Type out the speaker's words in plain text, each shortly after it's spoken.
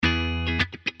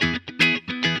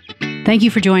Thank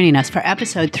you for joining us for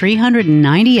episode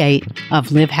 398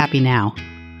 of Live Happy Now.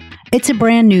 It's a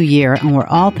brand new year and we're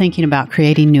all thinking about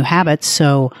creating new habits,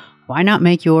 so why not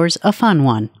make yours a fun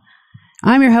one?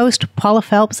 I'm your host, Paula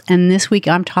Phelps, and this week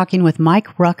I'm talking with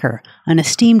Mike Rucker, an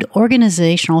esteemed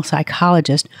organizational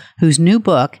psychologist whose new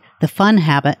book, The Fun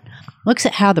Habit, looks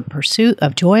at how the pursuit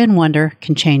of joy and wonder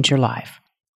can change your life.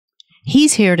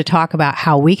 He's here to talk about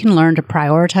how we can learn to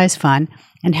prioritize fun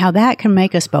and how that can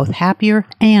make us both happier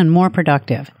and more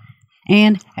productive.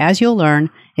 And as you'll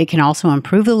learn, it can also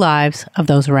improve the lives of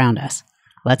those around us.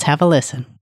 Let's have a listen.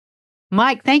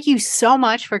 Mike, thank you so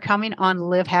much for coming on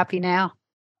Live Happy Now.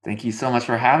 Thank you so much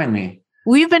for having me.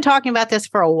 We've been talking about this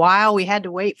for a while. We had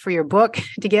to wait for your book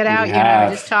to get out.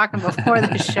 Just talking before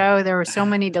the show, there were so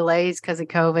many delays because of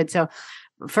COVID. So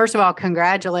first of all,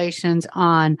 congratulations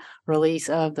on release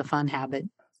of The Fun Habit.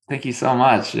 Thank you so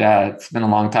much. Yeah, it's been a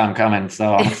long time coming,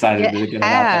 so I'm excited to get it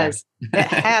out there. It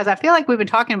has. I feel like we've been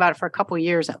talking about it for a couple of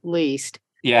years at least.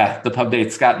 Yeah, the pub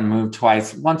date's gotten moved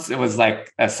twice. Once it was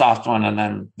like a soft one, and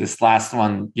then this last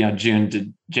one, June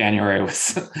to January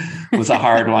was a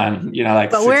hard one.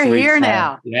 But we're here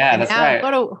now. Yeah, that's right.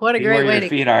 What a great way to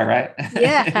feet are, right?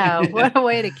 Yeah, what a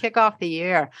way to kick off the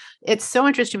year. It's so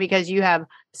interesting because you have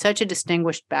such a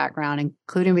distinguished background,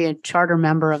 including being a charter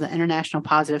member of the International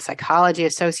Positive Psychology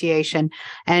Association.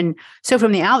 And so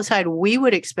from the outside, we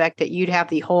would expect that you'd have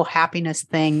the whole happiness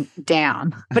thing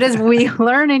down. But as we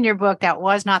learn in your book, that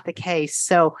was not the case.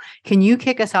 So can you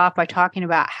kick us off by talking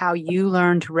about how you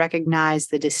learned to recognize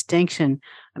the distinction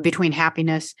between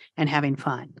happiness and having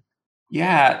fun?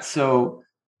 Yeah. So,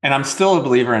 and I'm still a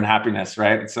believer in happiness,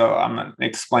 right? So I'm going to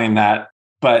explain that.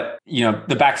 But,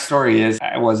 the backstory is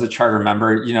I was a charter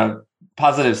member.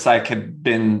 Positive Psych had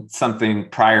been something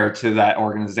prior to that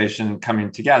organization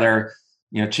coming together.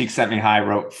 Cheek Set Me High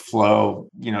wrote Flow,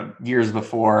 years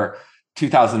before.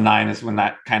 2009 is when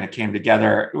that kind of came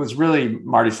together. It was really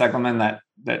Marty Seligman that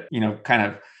kind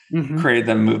of created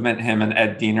the movement, him and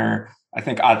Ed Diener. I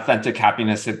think Authentic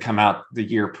Happiness had come out the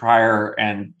year prior,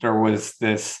 and there was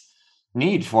this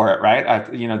need for it,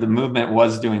 right? The movement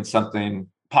was doing something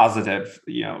positive.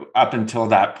 Up until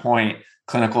that point,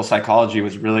 clinical psychology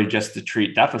was really just to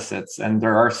treat deficits. And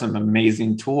there are some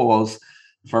amazing tools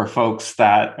for folks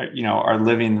that, are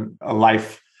living a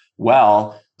life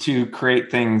well to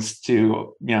create things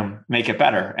to, make it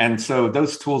better. And so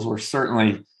those tools were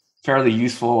certainly fairly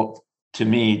useful to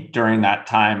me during that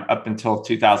time up until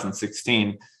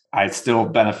 2016. I still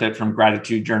benefit from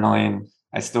gratitude journaling.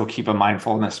 I still keep a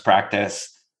mindfulness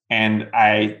practice, and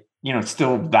I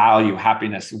still value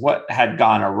happiness. What had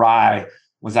gone awry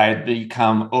was I had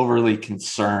become overly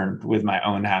concerned with my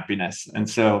own happiness. And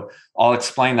so I'll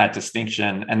explain that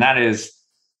distinction. And that is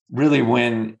really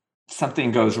when something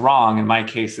goes wrong. In my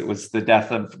case, it was the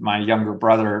death of my younger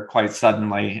brother quite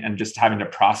suddenly, and just having to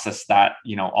process that,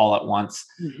 all at once.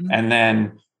 And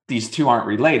then these two aren't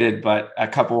related, but a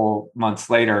couple months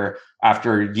later,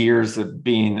 after years of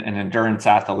being an endurance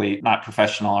athlete, not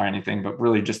professional or anything, but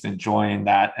really just enjoying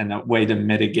that and a way to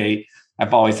mitigate.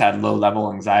 I've always had low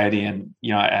level anxiety, and,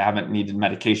 I haven't needed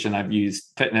medication. I've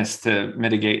used fitness to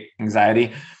mitigate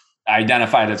anxiety. I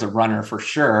identified as a runner for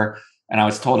sure. And I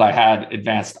was told I had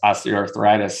advanced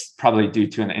osteoarthritis, probably due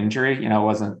to an injury. It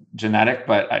wasn't genetic,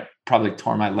 but I probably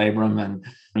tore my labrum,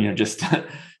 and, just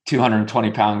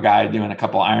 220-pound guy doing a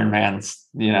couple Ironmans,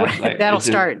 that'll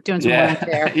start doing some work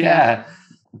there. Yeah.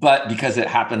 But because it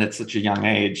happened at such a young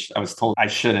age, I was told I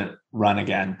shouldn't run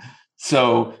again.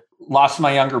 So lost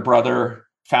my younger brother,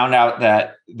 found out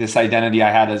that this identity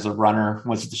I had as a runner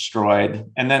was destroyed.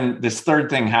 And then this third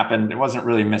thing happened. It wasn't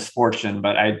really misfortune,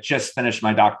 but I had just finished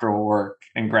my doctoral work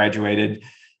and graduated.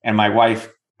 And my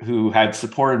wife, who had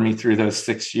supported me through those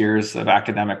 6 years of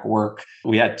academic work,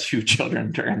 we had 2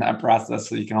 children during that process.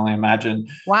 So you can only imagine.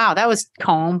 Wow, that was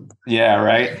calm. Yeah,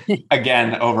 right.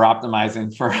 Again,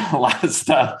 over-optimizing for a lot of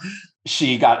stuff.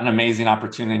 She got an amazing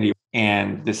opportunity,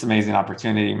 and this amazing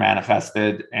opportunity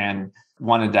manifested, and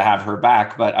wanted to have her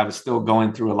back, but I was still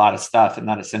going through a lot of stuff, and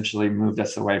that essentially moved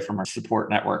us away from our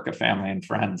support network of family and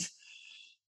friends.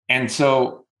 And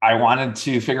so I wanted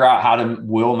to figure out how to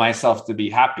will myself to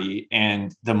be happy.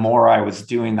 And the more I was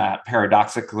doing that,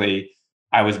 paradoxically,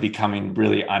 I was becoming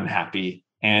really unhappy.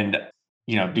 And,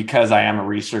 because I am a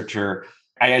researcher,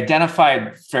 I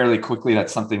identified fairly quickly that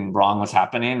something wrong was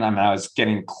happening. I was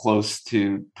getting close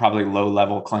to probably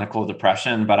low-level clinical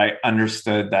depression, but I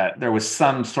understood that there was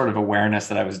some sort of awareness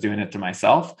that I was doing it to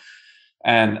myself.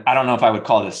 And I don't know if I would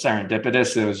call this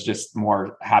serendipitous. It was just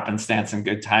more happenstance and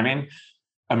good timing.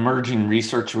 Emerging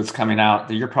research was coming out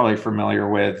that you're probably familiar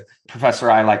with. Professor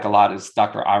I like a lot is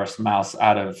Dr. Iris Maus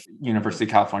out of University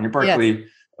of California, Berkeley.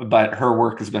 Yes. but her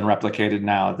work has been replicated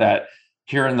now, that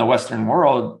here in the Western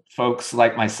world, folks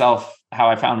like myself, how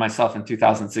I found myself in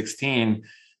 2016,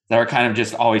 that are kind of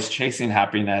just always chasing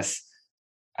happiness,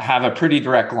 have a pretty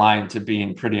direct line to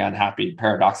being pretty unhappy,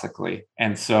 paradoxically.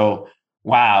 And so,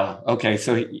 wow, okay,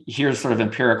 so here's sort of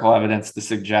empirical evidence to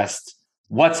suggest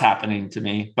what's happening to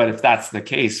me. But if that's the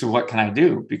case, so what can I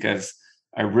do? Because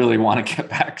I really want to get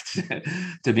back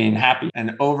to being happy.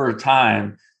 And over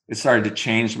time, it started to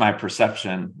change my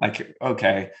perception. Like,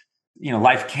 okay,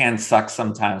 life can suck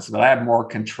sometimes, but I have more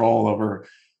control over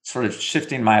sort of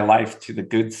shifting my life to the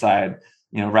good side,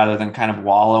 rather than kind of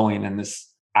wallowing in this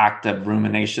act of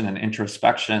rumination and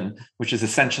introspection, which is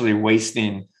essentially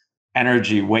wasting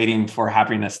energy waiting for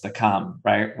happiness to come,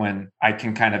 right? When I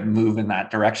can kind of move in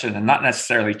that direction and not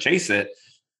necessarily chase it,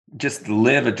 just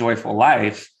live a joyful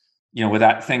life,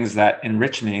 without things that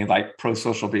enrich me, like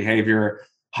pro-social behavior,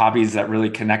 hobbies that really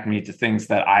connect me to things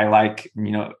that I like,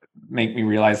 make me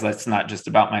realize that it's not just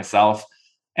about myself.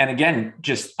 And again,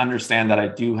 just understand that I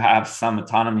do have some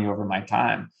autonomy over my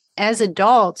time. As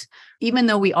adults, even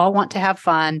though we all want to have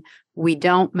fun, we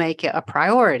don't make it a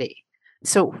priority.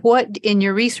 So what in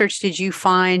your research did you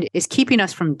find is keeping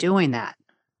us from doing that?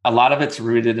 A lot of it's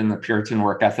rooted in the Puritan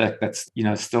work ethic that's,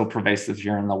 still pervasive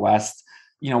here in the West.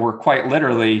 We're quite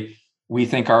literally, we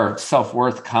think our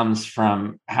self-worth comes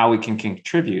from how we can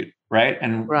contribute, right?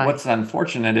 And what's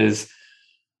unfortunate is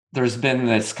there's been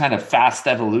this kind of fast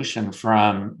evolution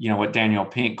from, what Daniel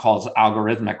Pink calls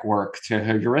algorithmic work to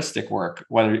heuristic work,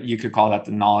 whether you could call that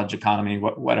the knowledge economy,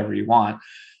 whatever you want.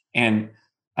 And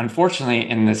unfortunately,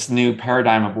 in this new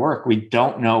paradigm of work, we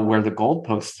don't know where the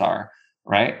goalposts are,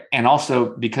 right? And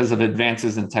also because of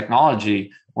advances in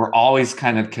technology, we're always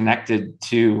kind of connected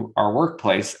to our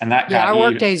workplace. And that our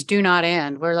work days do not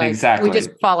end. We're like, exactly. We just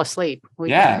fall asleep.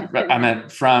 But I mean,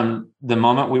 from the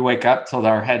moment we wake up till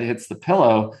our head hits the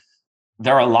pillow,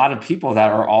 there are a lot of people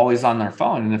that are always on their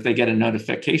phone. And if they get a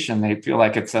notification, they feel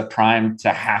like it's a prime to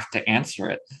have to answer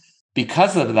it.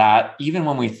 Because of that, even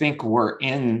when we think we're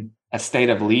in a state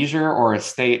of leisure or a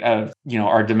state of,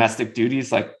 our domestic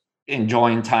duties, like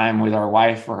enjoying time with our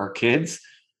wife or our kids,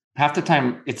 half the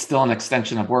time it's still an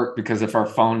extension of work, because if our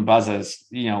phone buzzes,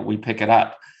 we pick it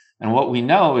up. And what we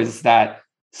know is that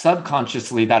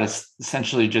subconsciously, that is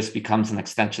essentially just becomes an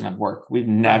extension of work. We've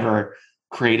never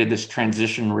created this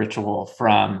transition ritual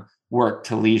from work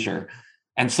to leisure.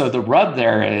 And so the rub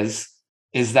there is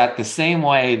that the same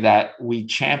way that we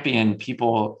champion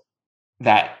people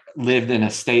that lived in a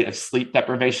state of sleep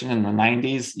deprivation in the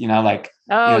 90s,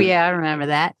 I remember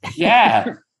that.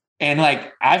 Yeah. And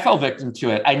I fell victim to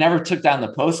it. I never took down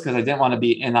the post because I didn't want to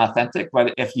be inauthentic.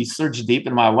 But if you search deep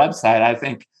in my website, I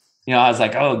think, I was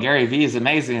like, oh, Gary Vee is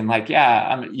amazing. I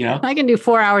can do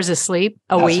 4 hours of sleep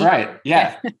a week. That's right.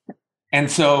 Yeah. And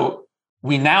so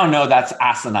we now know that's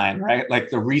asinine, right? Like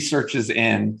the research is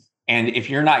in, and if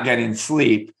you're not getting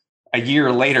sleep, a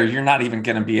year later, you're not even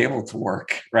going to be able to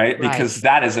work, right? Because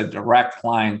that is a direct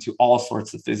line to all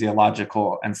sorts of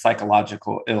physiological and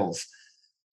psychological ills.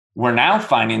 We're now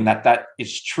finding that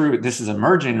is true. This is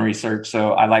emerging research.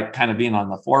 So I like kind of being on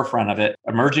the forefront of it.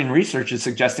 Emerging research is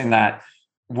suggesting that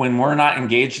when we're not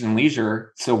engaged in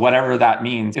leisure, so whatever that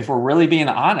means, if we're really being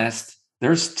honest,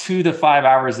 there's 2 to 5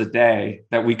 hours a day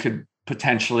that we could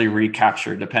potentially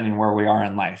recapture depending where we are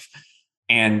in life.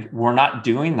 And we're not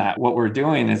doing that. What we're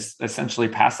doing is essentially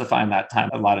pacifying that time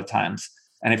a lot of times.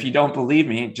 And if you don't believe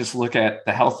me, just look at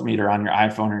the health meter on your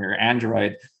iPhone or your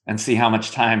Android and see how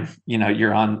much time,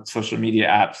 you're on social media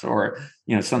apps or,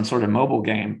 some sort of mobile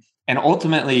game. And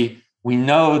ultimately, we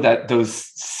know that those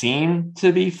seem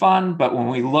to be fun, but when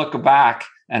we look back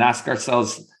and ask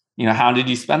ourselves, how did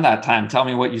you spend that time? Tell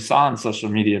me what you saw on social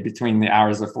media between the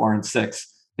hours of 4 and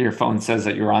 6 that your phone says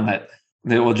that you're on that.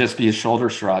 It will just be a shoulder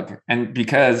shrug. And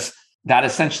because that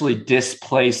essentially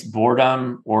displaced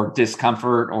boredom or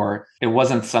discomfort, or it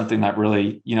wasn't something that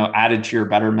really, added to your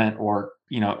betterment or,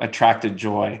 attracted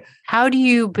joy. How do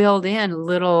you build in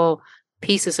little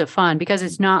pieces of fun? Because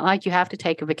it's not like you have to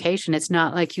take a vacation. It's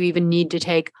not like you even need to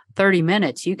take 30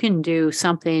 minutes. You can do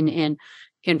something in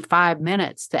 5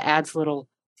 minutes that adds little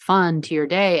fun to your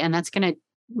day. And that's going to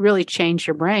really change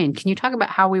your brain. Can you talk about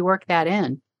how we work that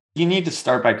in? You need to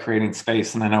start by creating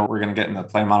space. And I know we're going to get into the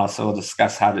play model, so we'll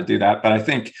discuss how to do that. But I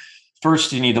think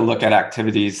first you need to look at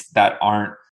activities that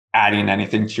aren't adding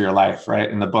anything to your life, right?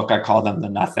 In the book, I call them the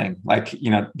nothing,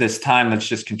 this time that's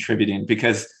just contributing.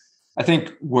 Because I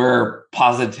think where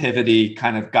positivity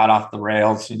kind of got off the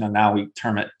rails, now we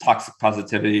term it toxic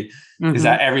positivity, is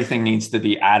that everything needs to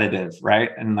be additive,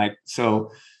 right? And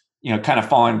so, kind of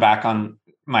falling back on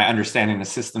my understanding of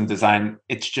system design,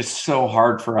 it's just so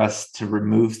hard for us to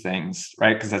remove things,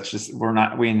 right? Because that's just,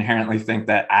 we inherently think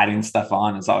that adding stuff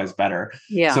on is always better.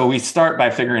 Yeah. So we start by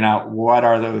figuring out what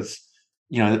are those,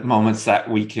 moments that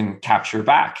we can capture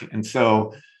back. And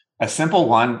so a simple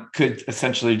one could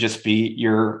essentially just be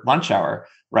your lunch hour,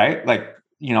 right? Like,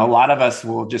 a lot of us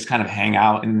will just kind of hang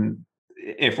out, and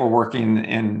if we're working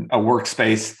in a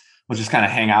workspace, we'll just kind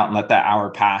of hang out and let that hour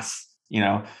pass.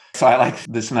 So I like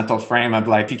this mental frame of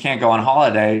like, if you can't go on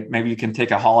holiday, maybe you can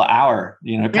take a whole hour,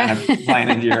 kind of playing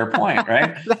into your point,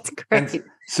 right? That's great. And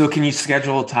so can you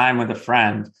schedule time with a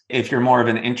friend if you're more of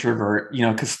an introvert,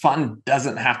 because fun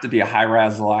doesn't have to be a high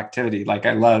arousal activity. Like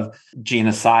I love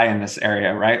Gina Tsai in this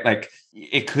area, right? Like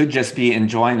it could just be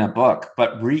enjoying a book,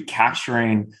 but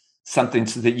recapturing something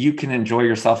so that you can enjoy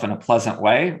yourself in a pleasant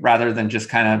way rather than just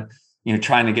kind of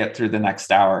trying to get through the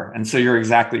next hour. And so you're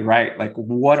exactly right. Like,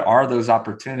 what are those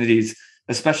opportunities,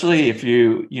 especially if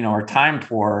you are time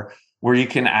poor, where you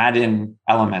can add in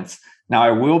elements? Now,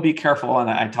 I will be careful, and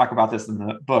I talk about this in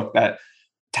the book, that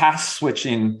task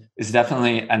switching is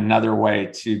definitely another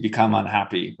way to become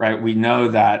unhappy, right? We know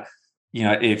that,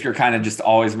 if you're kind of just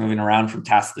always moving around from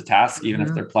task to task, even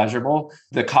if they're pleasurable,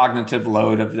 the cognitive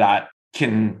load of that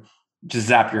can just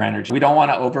zap your energy. We don't want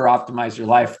to over optimize your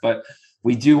life, but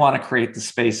we do want to create the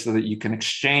space so that you can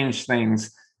exchange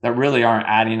things that really aren't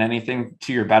adding anything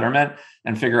to your betterment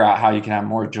and figure out how you can have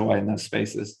more joy in those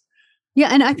spaces. Yeah.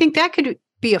 And I think that could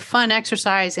be a fun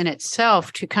exercise in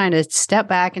itself to kind of step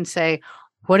back and say,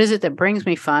 what is it that brings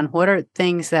me fun? What are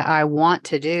things that I want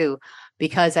to do?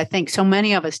 Because I think so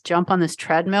many of us jump on this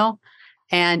treadmill.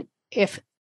 And if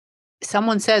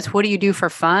someone says, what do you do for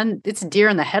fun? It's deer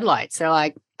in the headlights. They're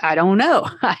like, I don't know.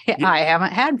 I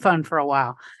haven't had fun for a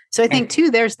while. So I think too,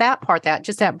 there's that part, that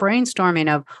just that brainstorming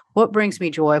of what brings me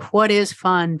joy, what is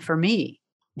fun for me.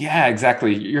 Yeah,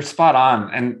 exactly. You're spot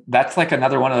on. And that's like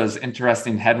another one of those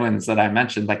interesting headwinds that I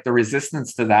mentioned, like the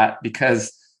resistance to that,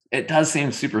 because it does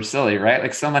seem super silly, right?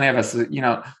 Like so many of us,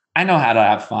 I know how to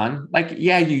have fun. Like,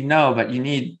 yeah, but you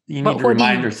need to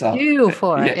remind yourself. Do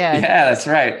for it. Yeah, that's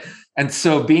right. And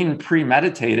so being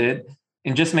premeditated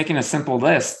and just making a simple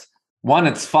list, one,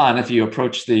 it's fun if you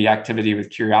approach the activity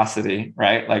with curiosity,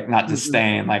 right? Like not just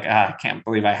staying like, I can't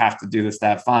believe I have to do this to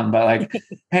have fun, but like,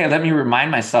 hey, let me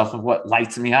remind myself of what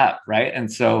lights me up, right?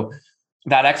 And so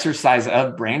that exercise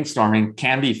of brainstorming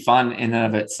can be fun in and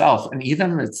of itself. And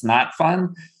even if it's not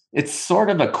fun, it's sort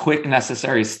of a quick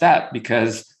necessary step,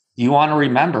 because you want to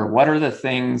remember what are the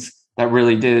things that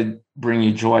really did bring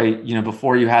you joy,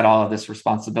 before you had all of this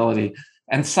responsibility.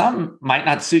 And some might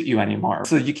not suit you anymore.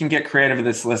 So you can get creative with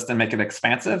this list and make it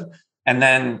expansive, and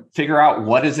then figure out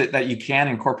what is it that you can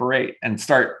incorporate and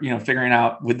start, figuring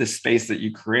out with the space that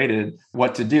you created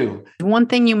what to do. One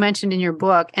thing you mentioned in your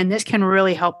book, and this can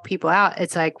really help people out,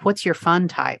 it's like, what's your fun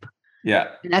type? Yeah.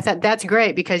 And I thought that's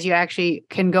great, because you actually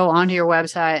can go onto your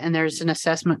website and there's an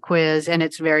assessment quiz, and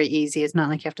it's very easy. It's not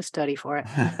like you have to study for it.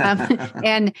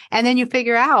 And then you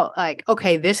figure out like,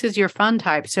 okay, this is your fun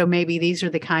type. So maybe these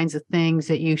are the kinds of things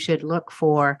that you should look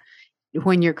for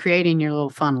when you're creating your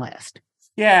little fun list.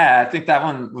 Yeah, I think that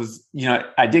one was,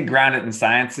 I did ground it in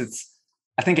science.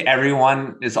 I think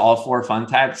everyone is all for fun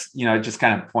types. It just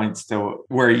kind of points to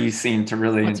where you seem to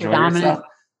really enjoy yourself.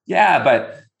 Yeah,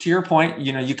 but to your point,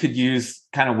 you could use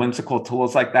kind of whimsical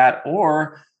tools like that,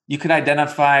 or you could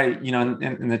identify,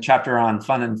 in the chapter on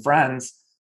fun and friends,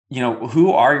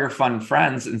 who are your fun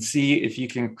friends, and see if you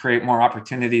can create more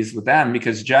opportunities with them.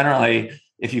 Because generally,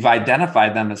 if you've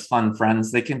identified them as fun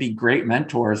friends, they can be great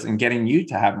mentors in getting you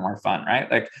to have more fun,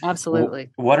 right? Like, absolutely.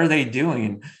 What are they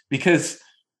doing? Because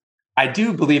I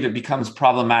do believe it becomes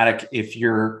problematic if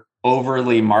you're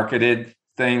overly marketed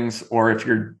things, or if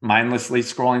you're mindlessly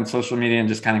scrolling social media and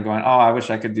just kind of going, oh, I wish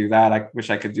I could do that. I wish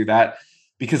I could do that.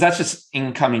 Because that's just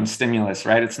incoming stimulus,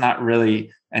 right? It's not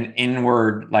really an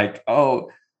inward, like, oh,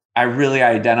 I really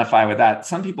identify with that.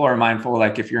 Some people are mindful,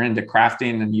 like if you're into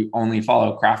crafting and you only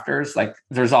follow crafters, like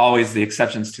there's always the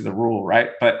exceptions to the rule,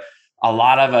 right? But a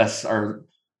lot of us are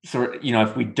sort of,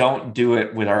 if we don't do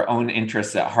it with our own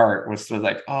interests at heart, we're sort of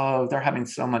like, oh, they're having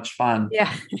so much fun.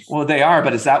 Yeah. Well, they are,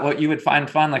 but is that what you would find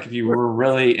fun? Like if you were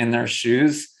really in their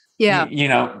shoes? Yeah.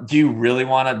 Do you really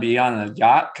want to be on a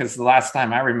yacht? Because the last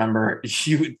time I remember,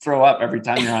 you would throw up every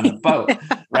time you're on a boat,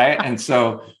 right?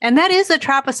 And that is a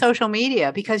trap of social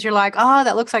media, because you're like, oh,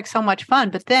 that looks like so much fun.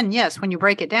 But then, yes, when you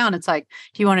break it down, it's like,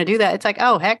 do you want to do that? It's like,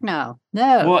 oh, heck no.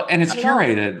 Well, and it's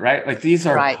curated, right? Like these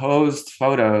are posed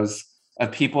photos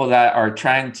of people that are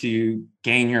trying to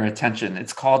gain your attention.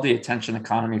 It's called the attention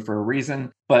economy for a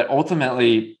reason. But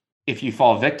ultimately, if you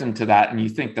fall victim to that and you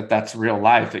think that that's real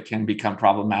life, it can become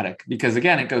problematic, because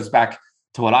again, it goes back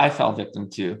to what I fell victim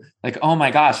to. Like, oh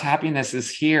my gosh, happiness is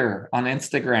here on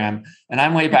Instagram and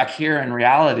I'm way back here in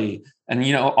reality. And,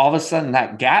 all of a sudden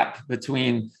that gap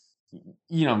between,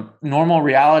 normal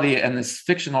reality and this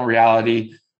fictional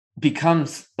reality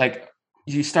becomes like,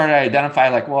 you start to identify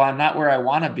like, well, I'm not where I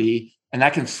want to be. And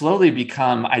that can slowly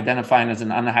become identifying as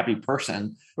an unhappy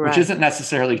person, which isn't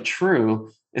necessarily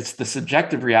true. It's the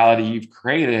subjective reality you've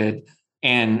created.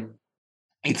 And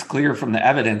it's clear from the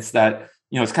evidence that,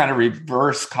 it's kind of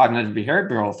reverse cognitive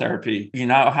behavioral therapy. You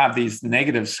now have these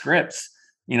negative scripts,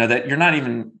 that you're not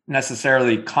even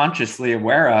necessarily consciously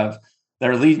aware of, that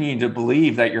are leading you to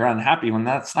believe that you're unhappy when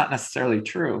that's not necessarily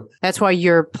true. That's why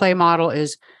your play model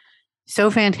is so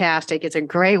fantastic. It's a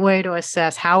great way to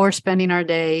assess how we're spending our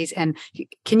days. And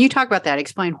can you talk about that?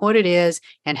 Explain what it is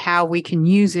and how we can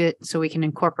use it so we can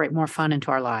incorporate more fun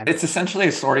into our lives. It's essentially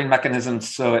a sorting mechanism.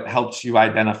 So it helps you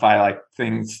identify like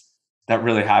things that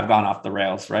really have gone off the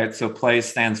rails, right? So play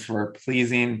stands for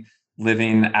pleasing,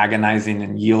 living, agonizing,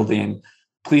 and yielding.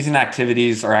 Pleasing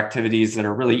activities are activities that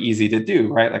are really easy to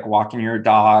do, right? Like walking your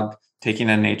dog, taking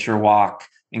a nature walk,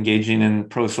 engaging in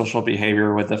pro-social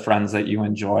behavior with the friends that you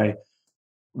enjoy.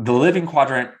 The living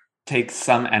quadrant takes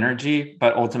some energy,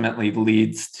 but ultimately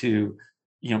leads to,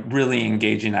 really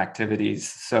engaging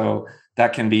activities. So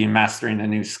that can be mastering a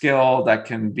new skill. That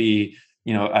can be,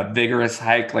 a vigorous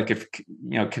hike. Like if,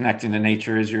 connecting to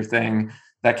nature is your thing.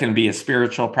 That can be a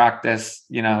spiritual practice,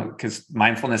 because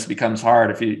mindfulness becomes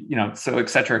hard if you, so et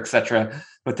cetera, et cetera.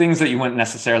 But things that you wouldn't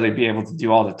necessarily be able to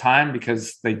do all the time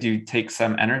because they do take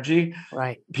some energy.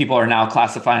 Right. People are now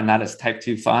classifying that as type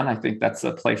 2 fun. I think that's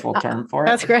a playful term for it.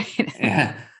 That's great.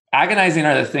 Yeah. Agonizing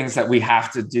are the things that we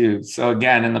have to do. So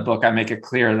again, in the book, I make it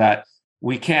clear that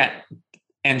we can't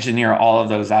engineer all of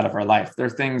those out of our life. There are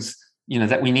things,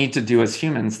 that we need to do as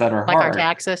humans that are like hard. Our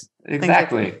taxes.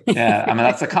 Exactly. Yeah. I mean,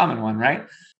 that's a common one, right?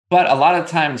 But a lot of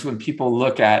times when people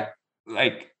look at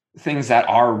like things that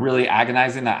are really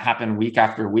agonizing that happen week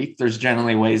after week, there's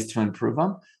generally ways to improve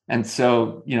them. And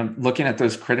so, looking at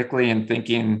those critically and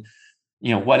thinking,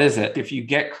 what is it? If you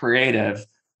get creative,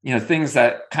 things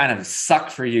that kind of suck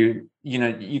for you,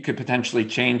 you could potentially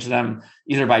change them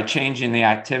either by changing the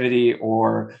activity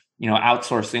or,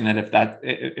 outsourcing it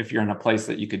if you're in a place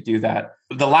that you could do that.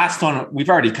 The last one we've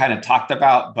already kind of talked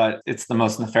about, but it's the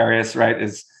most nefarious, right?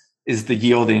 Is the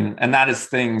yielding. And that is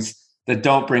things that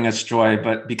don't bring us joy,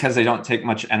 but because they don't take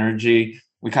much energy,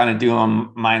 we kind of do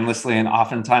them mindlessly. And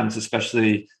oftentimes,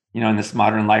 especially, in this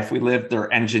modern life we live,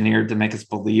 they're engineered to make us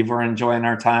believe we're enjoying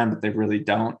our time, but they really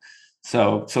don't.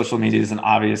 So social media is an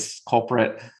obvious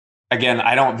culprit. Again,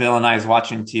 I don't villainize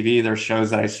watching TV. There's shows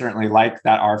that I certainly like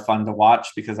that are fun to watch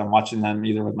because I'm watching them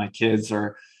either with my kids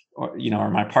or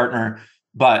my partner.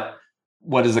 But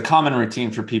what is a common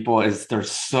routine for people is they're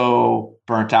so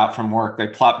burnt out from work. They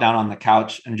plop down on the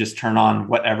couch and just turn on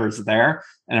whatever's there.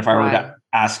 And if I were to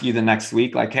ask you the next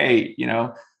week, like, hey,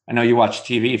 I know you watch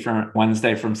TV from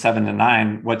Wednesday from 7 to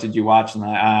 9. What did you watch? And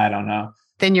I don't know.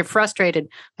 Then you're frustrated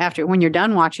when you're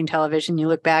done watching television, you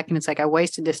look back and it's like, I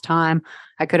wasted this time.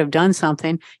 I could have done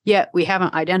something. Yet we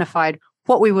haven't identified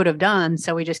what we would have done.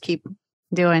 So we just keep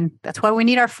doing. That's why we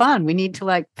need our fun. We need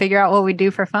to figure out what we do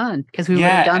for fun because we would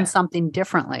have done something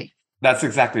differently. That's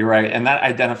exactly right. And that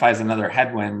identifies another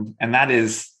headwind. And that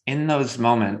is in those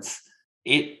moments,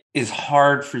 it is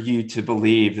hard for you to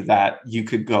believe that you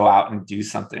could go out and do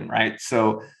something, right?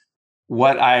 So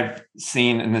what I've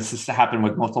seen, and this has happened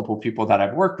with multiple people that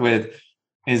I've worked with,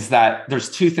 is that there's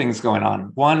two things going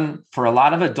on. One, for a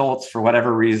lot of adults, for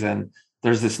whatever reason,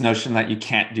 there's this notion that you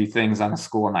can't do things on a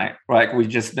school night. Like we've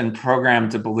just been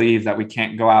programmed to believe that we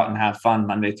can't go out and have fun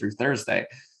Monday through Thursday.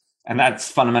 And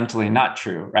that's fundamentally not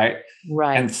true, right?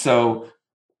 Right. And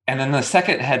then the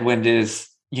second headwind is,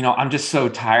 I'm just so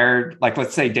tired. Like,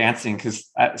 let's say dancing, because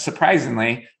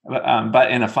surprisingly,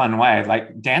 but in a fun way,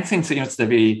 like dancing seems to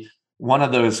be one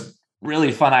of those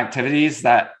really fun activities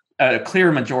that a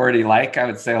clear majority, I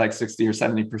would say like 60 or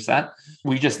 70%,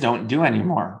 we just don't do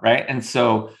anymore, right? And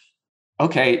so,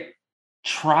 okay,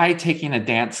 try taking a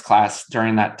dance class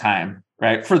during that time,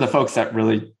 right? For the folks that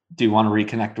really do want to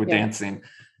reconnect with dancing.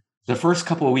 The first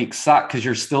couple of weeks suck because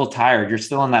you're still tired. You're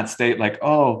still in that state like,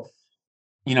 plopping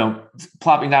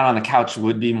down on the couch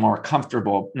would be more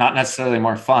comfortable, not necessarily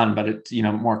more fun, but it's,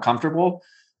 more comfortable.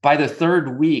 By the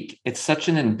third week, it's such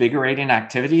an invigorating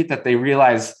activity that they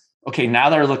realize, okay,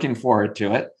 now they're looking forward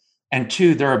to it. And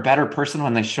two, they're a better person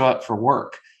when they show up for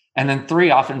work. And then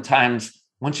three, oftentimes,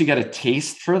 once you get a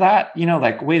taste for that,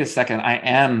 wait a second, I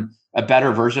am a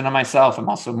better version of myself. I'm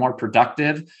also more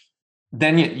productive.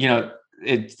 Then,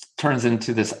 it turns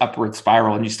into this upward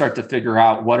spiral and you start to figure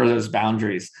out what are those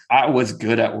boundaries. I was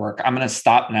good at work. I'm going to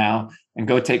stop now and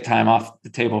go take time off the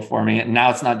table for me. And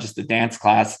now it's not just a dance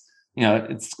class,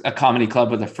 it's a comedy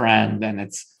club with a friend, and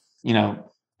it's,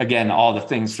 again, all the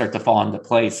things start to fall into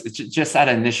place. It's just that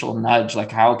initial nudge,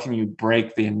 like how can you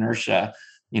break the inertia,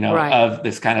 Right. of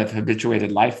this kind of habituated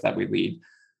life that we lead.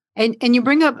 And you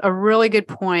bring up a really good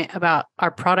point about our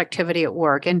productivity at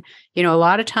work. And, a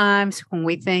lot of times when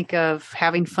we think of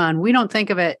having fun, we don't think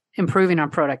of it improving our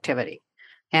productivity.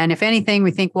 And if anything,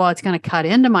 we think, well, it's going to cut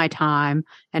into my time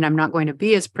and I'm not going to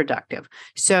be as productive.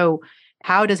 So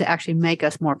how does it actually make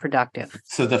us more productive?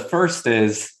 So the first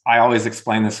is, I always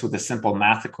explain this with a simple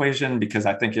math equation because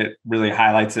I think it really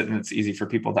highlights it and it's easy for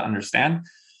people to understand.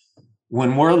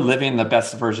 When we're living the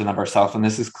best version of ourselves, and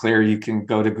this is clear, you can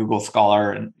go to Google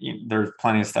Scholar and there's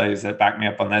plenty of studies that back me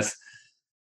up on this.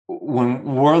 When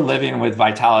we're living with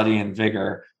vitality and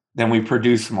vigor, then we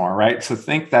produce more, right? So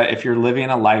think that if you're living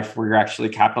a life where you're actually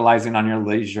capitalizing on your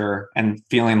leisure and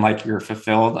feeling like you're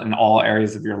fulfilled in all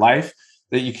areas of your life,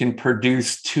 that you can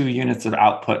produce 2 units of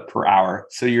output per hour.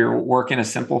 So you're working a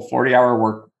simple 40-hour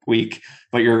work week,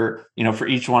 but you're, for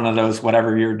each one of those,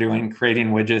 whatever you're doing, creating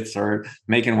widgets or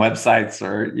making websites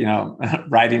or,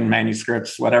 writing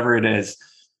manuscripts, whatever it is,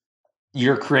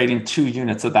 you're creating 2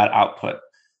 units of that output.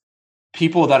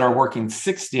 People that are working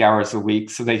 60 hours a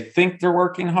week, so they think they're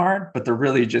working hard, but they're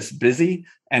really just busy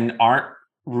and aren't,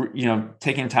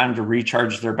 taking time to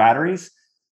recharge their batteries,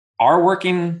 are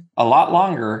working a lot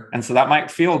longer. And so that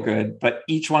might feel good, but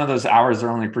each one of those hours are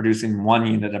only producing 1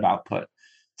 unit of output.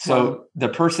 So the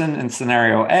person in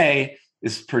scenario A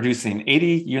is producing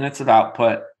 80 units of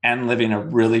output and living a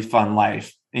really fun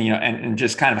life, and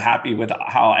just kind of happy with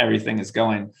how everything is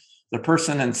going. The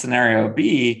person in scenario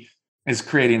B is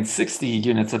creating 60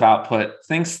 units of output,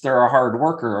 thinks they're a hard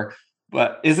worker,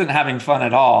 but isn't having fun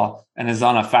at all and is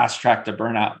on a fast track to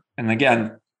burnout. And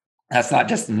again, that's not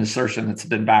just an assertion, it's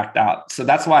been backed out. So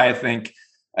that's why I think,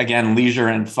 again, leisure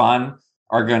and fun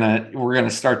we're going to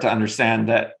start to understand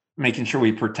that making sure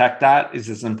we protect that is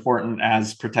as important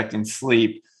as protecting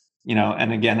sleep,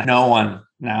 and again, no one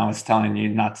now is telling you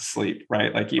not to sleep,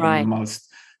 right? Like even the most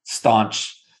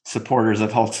staunch supporters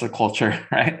of hustle culture,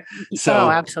 right? So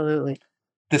absolutely.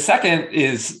 The second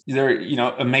is there,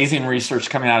 amazing research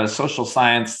coming out of social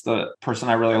science. The person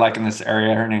I really like in this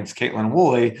area, her name's Caitlin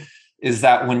Woolley, is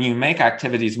that when you make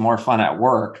activities more fun at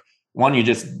work, 1, you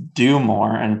just do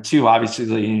more, and 2,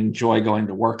 obviously you enjoy going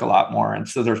to work a lot more. And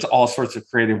so there's all sorts of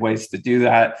creative ways to do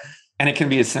that. And it can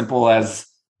be as simple as,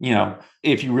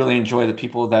 if you really enjoy the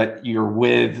people that you're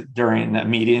with during a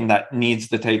meeting that needs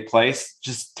to take place,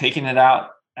 just taking it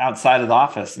outside of the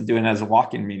office and doing it as a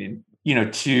walk-in meeting,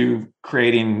 to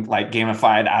creating like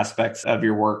gamified aspects of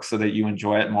your work so that you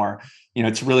enjoy it more.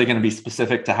 It's really going to be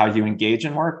specific to how you engage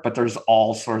in work, but there's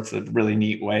all sorts of really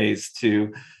neat ways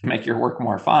to make your work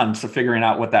more fun. So figuring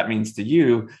out what that means to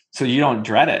you so you don't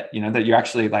dread it, that you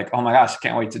actually like, oh my gosh, I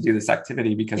can't wait to do this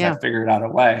activity because I figured out a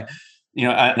way.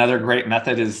 Another great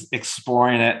method is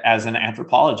exploring it as an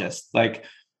anthropologist. Like,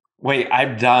 wait,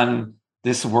 I've done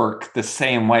this work the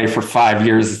same way for 5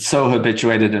 years. It's so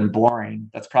habituated and boring.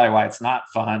 That's probably why it's not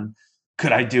fun.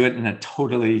 Could I do it in a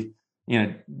totally,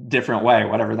 different way,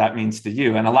 whatever that means to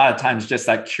you? And a lot of times just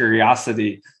that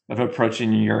curiosity of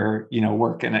approaching your,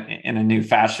 work in a new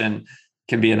fashion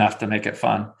can be enough to make it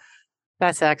fun.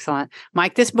 That's excellent.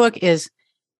 Mike, this book is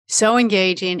so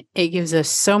engaging. It gives us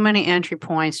so many entry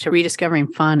points to rediscovering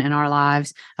fun in our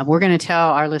lives. We're going to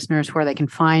tell our listeners where they can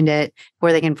find it,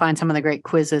 where they can find some of the great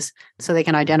quizzes so they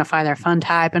can identify their fun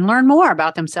type and learn more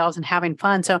about themselves and having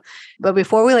fun. But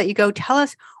before we let you go, tell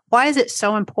us, why is it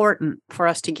so important for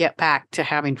us to get back to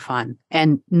having fun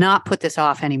and not put this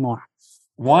off anymore?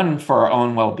 1, for our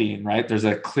own well-being, right? There's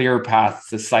a clear path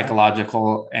to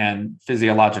psychological and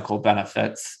physiological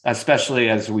benefits, especially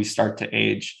as we start to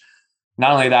age.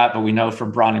 Not only that, but we know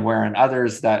from Bronnie Ware and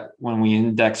others that when we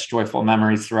index joyful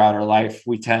memories throughout our life,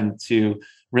 we tend to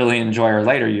really enjoy our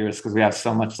later years because we have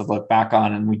so much to look back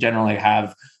on, and we generally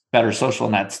have better social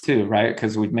nets too, right?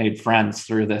 Because we've made friends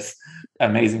through this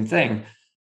amazing thing.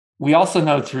 We also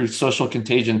know through social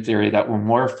contagion theory that when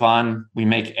we're fun, we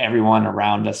make everyone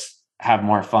around us have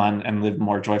more fun and live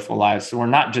more joyful lives. So we're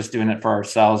not just doing it for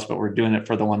ourselves, but we're doing it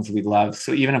for the ones we love.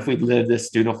 So even if we live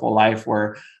this dutiful life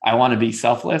where I want to be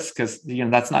selfless, because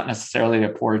that's not necessarily a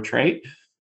poor trait,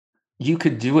 you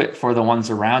could do it for the ones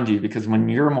around you, because when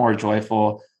you're more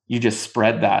joyful, you just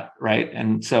spread that, right?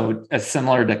 And so as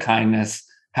similar to kindness,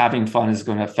 having fun is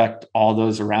going to affect all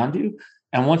those around you.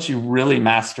 And once you really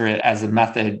master it as a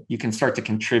method, you can start to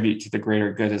contribute to the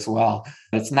greater good as well.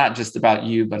 It's not just about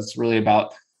you, but it's really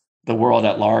about the world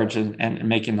at large and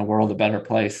making the world a better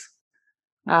place.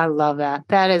 I love that.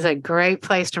 That is a great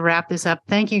place to wrap this up.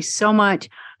 Thank you so much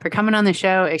for coming on the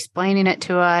show, explaining it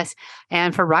to us,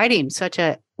 and for writing such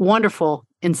a wonderful,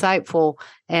 insightful,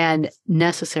 and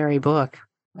necessary book.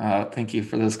 Thank you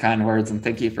for those kind words, and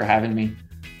thank you for having me.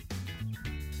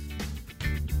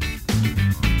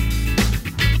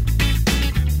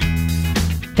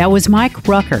 That was Mike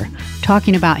Rucker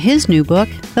talking about his new book,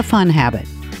 The Fun Habit: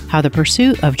 How the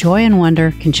Pursuit of Joy and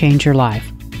Wonder Can Change Your Life.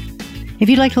 If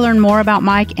you'd like to learn more about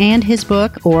Mike and his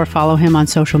book or follow him on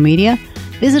social media,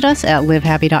 visit us at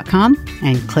livehappy.com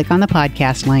and click on the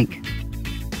podcast link.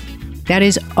 That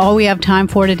is all we have time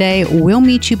for today. We'll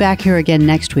meet you back here again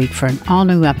next week for an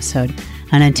all-new episode.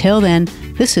 And until then,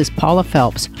 this is Paula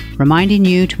Phelps reminding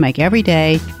you to make every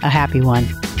day a happy one.